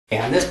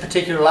On this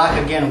particular lock,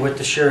 again with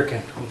the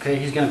shuriken, okay,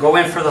 he's going to go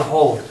in for the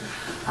hold.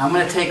 I'm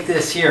going to take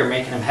this here,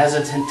 making him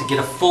hesitant to get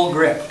a full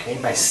grip,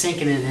 okay, by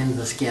sinking it into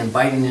the skin,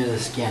 biting into the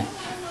skin.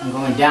 I'm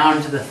going down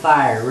into the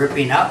thigh,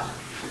 ripping up,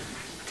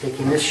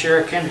 taking this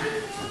shuriken,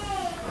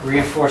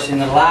 reinforcing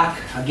the lock,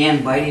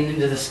 again biting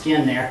into the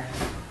skin there.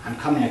 I'm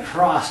coming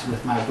across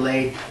with my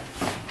blade,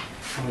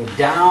 coming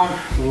down,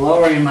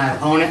 lowering my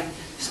opponent,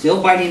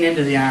 still biting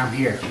into the arm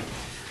here.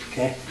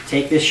 Okay,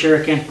 take this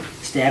shuriken,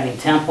 stabbing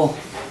temple.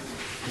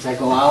 As I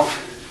go out,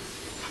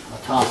 I'll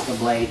toss the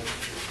blade,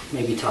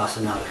 maybe toss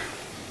another.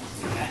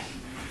 Okay,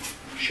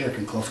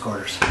 shuriken close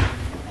quarters.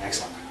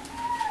 Excellent.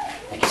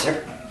 Thank you,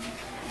 sir.